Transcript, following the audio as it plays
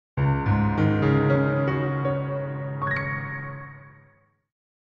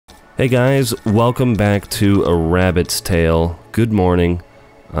Hey guys, welcome back to A Rabbit's Tale. Good morning.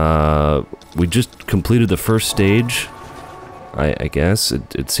 We just completed the first stage, I guess.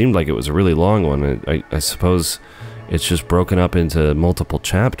 It seemed like it was a really long one. I suppose it's just broken up into multiple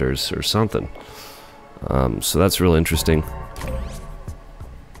chapters or something. So that's real interesting.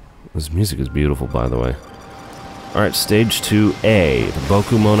 This music is beautiful, by the way. Alright, stage 2A, the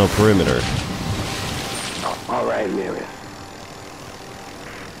Bokumono Perimeter. Alright, Miriam.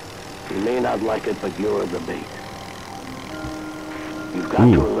 You may not like it, but you're the bait. You've got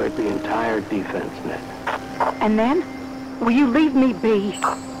to alert the entire defense net. And then? Will you leave me be?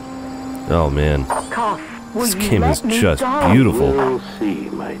 Oh man. Cough. This game is just beautiful. We'll see,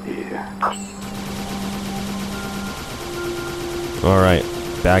 my dear. Alright,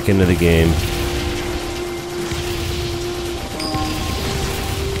 back into the game.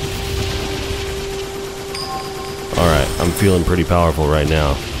 Alright, I'm feeling pretty powerful right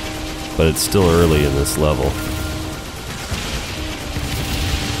now. But it's still early in this level.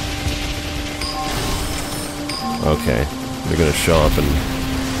 Okay, they're gonna show up and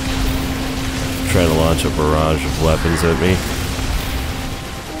try to launch a barrage of weapons at me.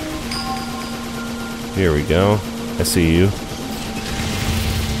 Here we go. I see you.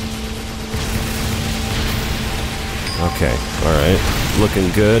 Okay, alright. Looking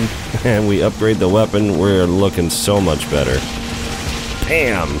good. And we upgrade the weapon, we're looking so much better.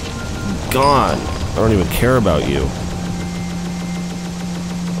 Bam! Gone! I don't even care about you.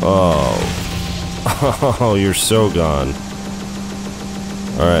 Oh. Oh, you're so gone.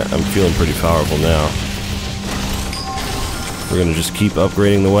 Alright, I'm feeling pretty powerful now. We're gonna just keep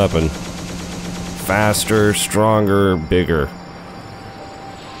upgrading the weapon. Faster, stronger, bigger.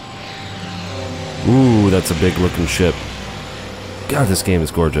 Ooh, that's a big looking ship. God, this game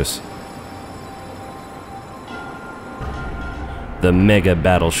is gorgeous. The mega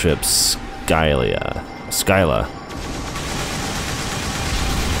battleship Skyla.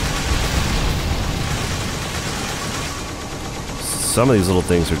 Some of these little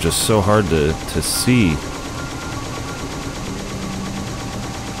things are just so hard to see.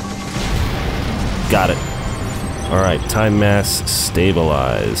 Got it. Alright, time mass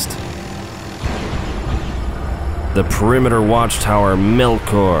stabilized. The perimeter watchtower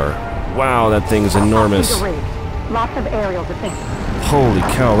Melkor. Wow, that thing's enormous. Lots of aerial defense. Holy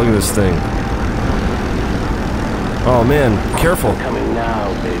cow, look at this thing. Oh man, careful. Coming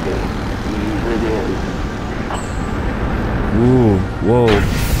now, baby. Ease it in. Ooh, whoa.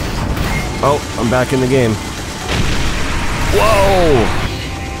 Oh, I'm back in the game. Whoa!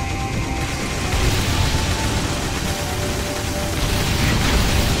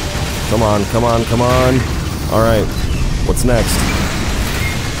 Come on, come on, come on. Alright, what's next?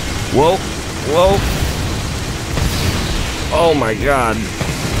 Whoa, whoa. Oh my god.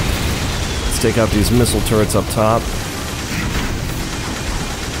 Let's take out these missile turrets up top.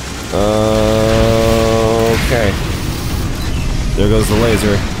 Okay. There goes the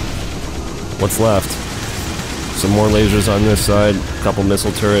laser. What's left? Some more lasers on this side. A couple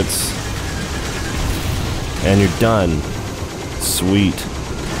missile turrets. And you're done. Sweet.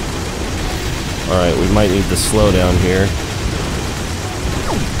 Alright, we might need to slow down here.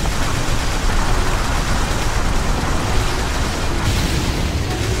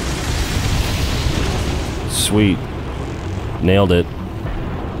 Sweet. Nailed it.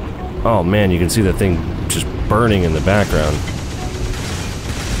 Oh man, you can see the thing just burning in the background.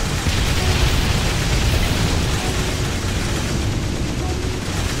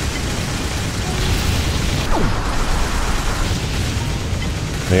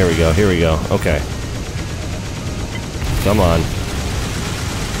 There we go, here we go. Okay. Come on.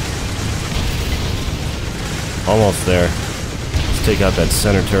 Almost there. Let's take out that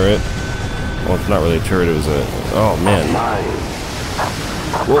center turret. Well, it's not really a turret, it was a... Oh, man.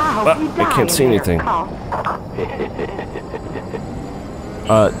 Whoa, I can't see anything.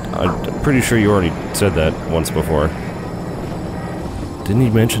 I'm pretty sure you already said that once before. Didn't he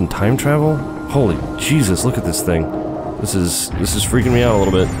mention time travel? Holy Jesus, look at this thing. This is freaking me out a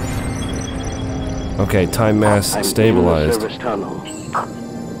little bit. Okay, time mass stabilized.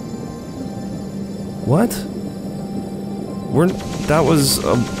 What? That was...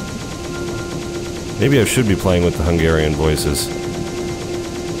 Maybe I should be playing with the Hungarian voices.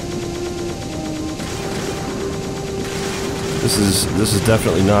 This is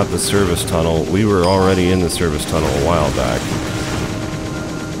definitely not the service tunnel. We were already in the service tunnel a while back.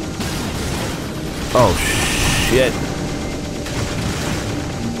 Oh shit.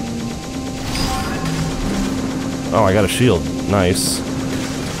 Oh, I got a shield. Nice.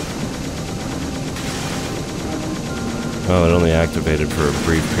 Oh, it only activated for a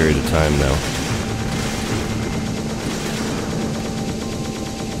brief period of time now.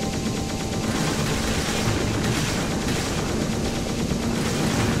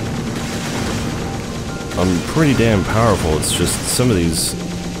 I'm pretty damn powerful. It's just some of these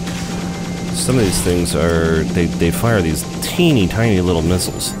things are they fire these teeny tiny little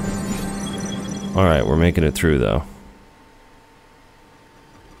missiles. All right, we're making it through though.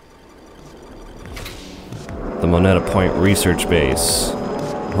 The Moneta Point Research Base.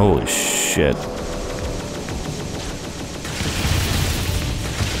 Holy shit.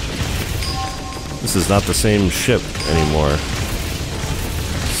 This is not the same ship anymore.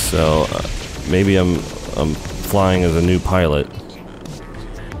 So maybe I'm flying as a new pilot.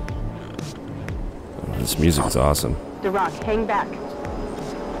 This music is awesome. Rock, hang back.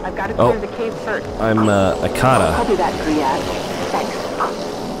 I've got to clear the cave first. I'm Akata. Copy that, Griad.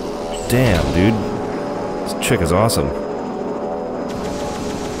 Thanks. Damn, dude. This chick is awesome.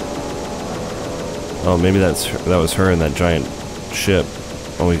 Oh, maybe that was her in that giant ship.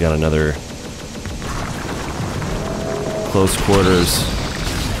 Oh, we got another close quarters.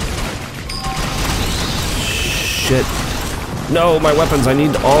 Shit. No, my weapons, I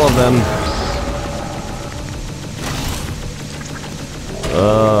need all of them.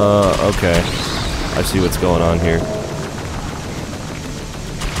 Okay. I see what's going on here.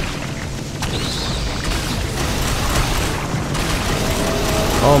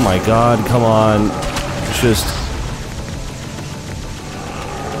 Oh my god, come on. Just...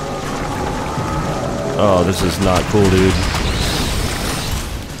 Oh, this is not cool, dude.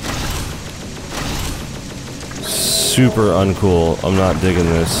 Super uncool. I'm not digging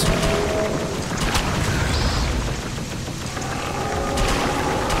this.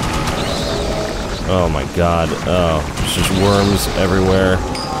 Oh my god. Oh, there's just worms everywhere.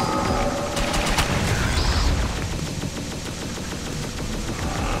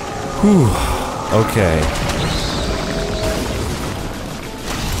 Whew. Okay.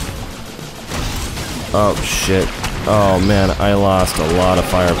 Oh shit. Oh man, I lost a lot of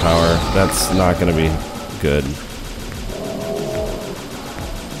firepower. That's not gonna be good.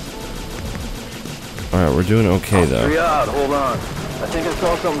 Alright, we're doing okay though. Riyadh, hold on. I think I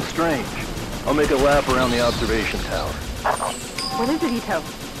saw something strange. I'll make a lap around the observation tower. What is it, Ito?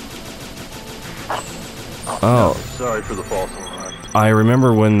 Oh. Sorry for the false alarm. I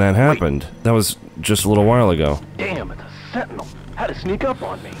remember when that happened. That was just a little while ago. Damn, it's a sentinel. Had to sneak up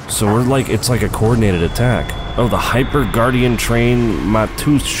on me. So we're like, it's like a coordinated attack. Oh, the Hyper Guardian Train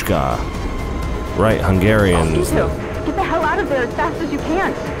Matushka. Right, Hungarian. Ito, get the hell out of there as fast as you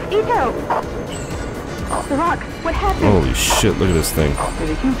can. Ito! The Rock, what happened? Holy shit, look at this thing. There's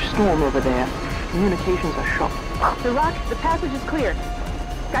a huge storm over there. Communications are shot. The Rock, the passage is clear.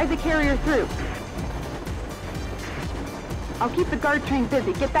 Guide the carrier through. I'll keep the guard train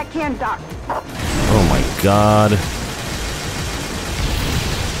busy. Get that can docked. Oh my god.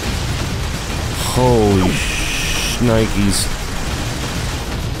 Holy shnikes.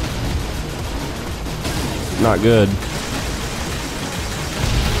 Not good.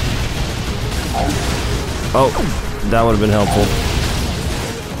 Oh, that would have been helpful.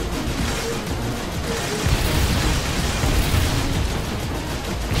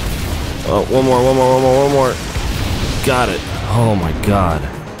 Oh, one more. Got it. Oh my god.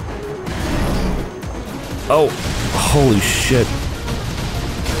 Oh, holy shit.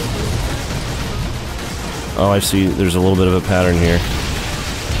 Oh, I see. There's a little bit of a pattern here.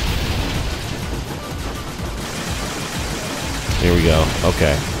 Here we go.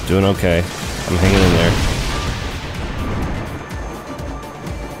 Okay. Doing okay. I'm hanging in there.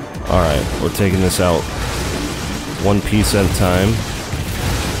 Alright, we're taking this out one piece at a time.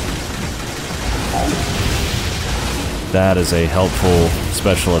 That is a helpful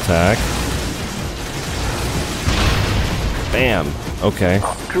special attack. Bam! Okay.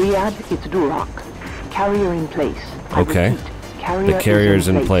 Griad, it's Duroc. Carrier in place. Okay. The carrier's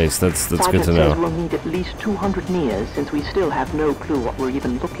in place. That's good to know. Says we'll need at least 200 meters since we still have no clue what we're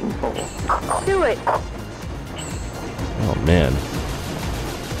even looking for. Do it! Oh, man.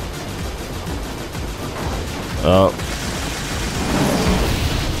 Oh.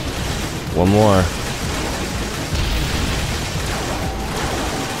 One more.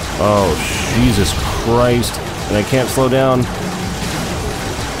 Oh, Jesus Christ. And I can't slow down.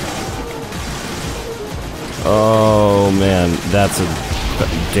 Oh, man. That's a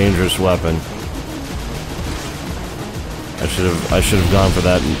dangerous weapon. I should have gone for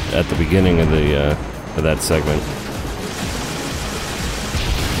that at the beginning of that segment.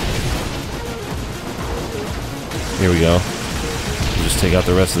 Here we go. Just take out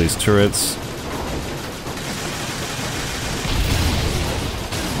the rest of these turrets.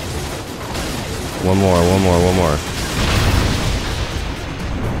 One more.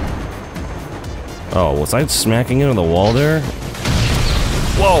 Oh, was I smacking into the wall there?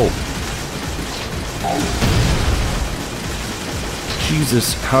 Whoa!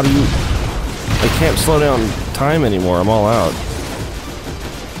 Jesus, how do you... I can't slow down time anymore, I'm all out.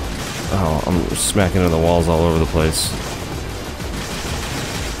 Oh, I'm smacking into the walls all over the place.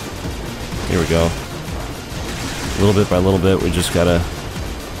 Here we go. Little bit by little bit, we just gotta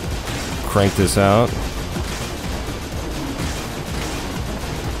crank this out.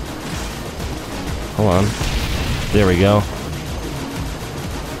 Hold on. There we go.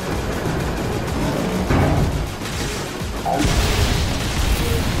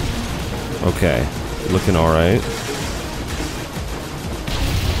 Okay, looking alright.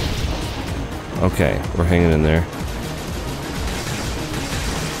 Okay, we're hanging in there.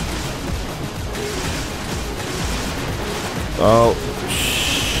 Oh,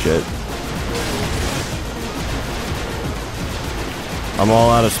 shit. I'm all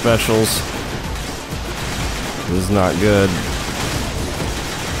out of specials. This is not good.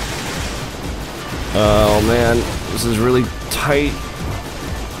 Oh man, this is really tight.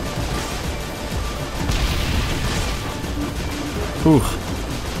 Whew.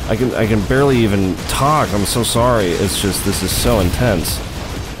 I can barely even talk. I'm so sorry. It's just, this is so intense.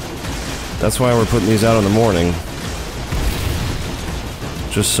 That's why we're putting these out in the morning.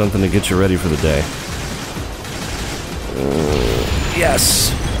 Just something to get you ready for the day. Yes!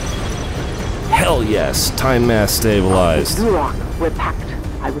 Hell yes! Time mass stabilized. Duroc, we're packed.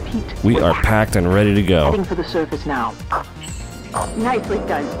 I repeat. We are packed and ready to go. Heading for the surface now. Nicely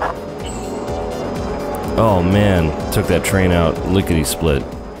done. Oh man, took that train out lickety-split.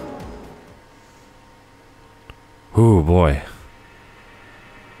 Ooh boy.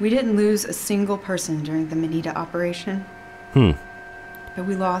 We didn't lose a single person during the Manita operation. But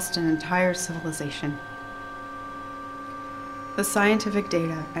we lost an entire civilization. The scientific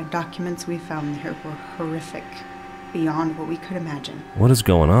data and documents we found there were horrific, beyond what we could imagine. What is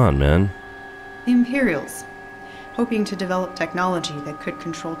going on, man? The Imperials, hoping to develop technology that could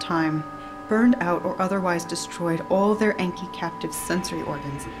control time, burned out or otherwise destroyed all their 𝐔𝐃𝐃 captive sensory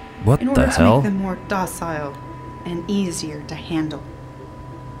organs What in order the to hell? make them more docile and easier to handle.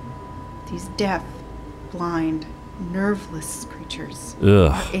 These deaf, blind, nerveless creatures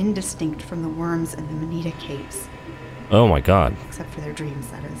Ugh. are indistinct from the worms in the Manita caves, Oh my god. except for their dreams,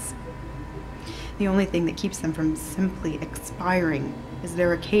 that is. The only thing that keeps them from simply expiring is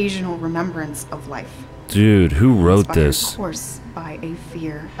their occasional remembrance of life. Dude, who wrote Inspired, this? Of course, by a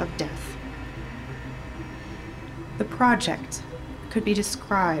fear of death. The project could be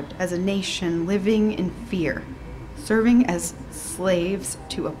described as a nation living in fear, serving as slaves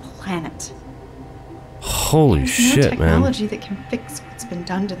to a planet. Holy There's shit, no man. technology that can fix what's been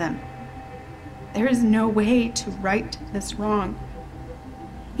done to them. There is no way to right this wrong.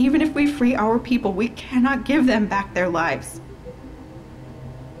 Even if we free our people, we cannot give them back their lives.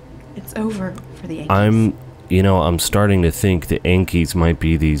 It's over for the 𝐔𝐃𝐃𝐃. I'm starting to think the 𝐔𝐃𝐃𝐃 might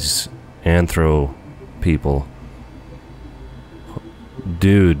be these anthro people.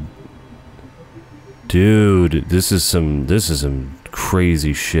 Dude, this is some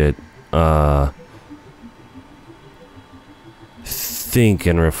crazy shit. Think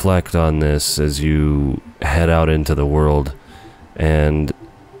and reflect on this as you head out into the world, and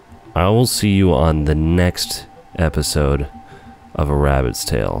I will see you on the next episode of A Rabbit's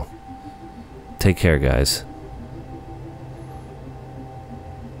Tale. Take care, guys.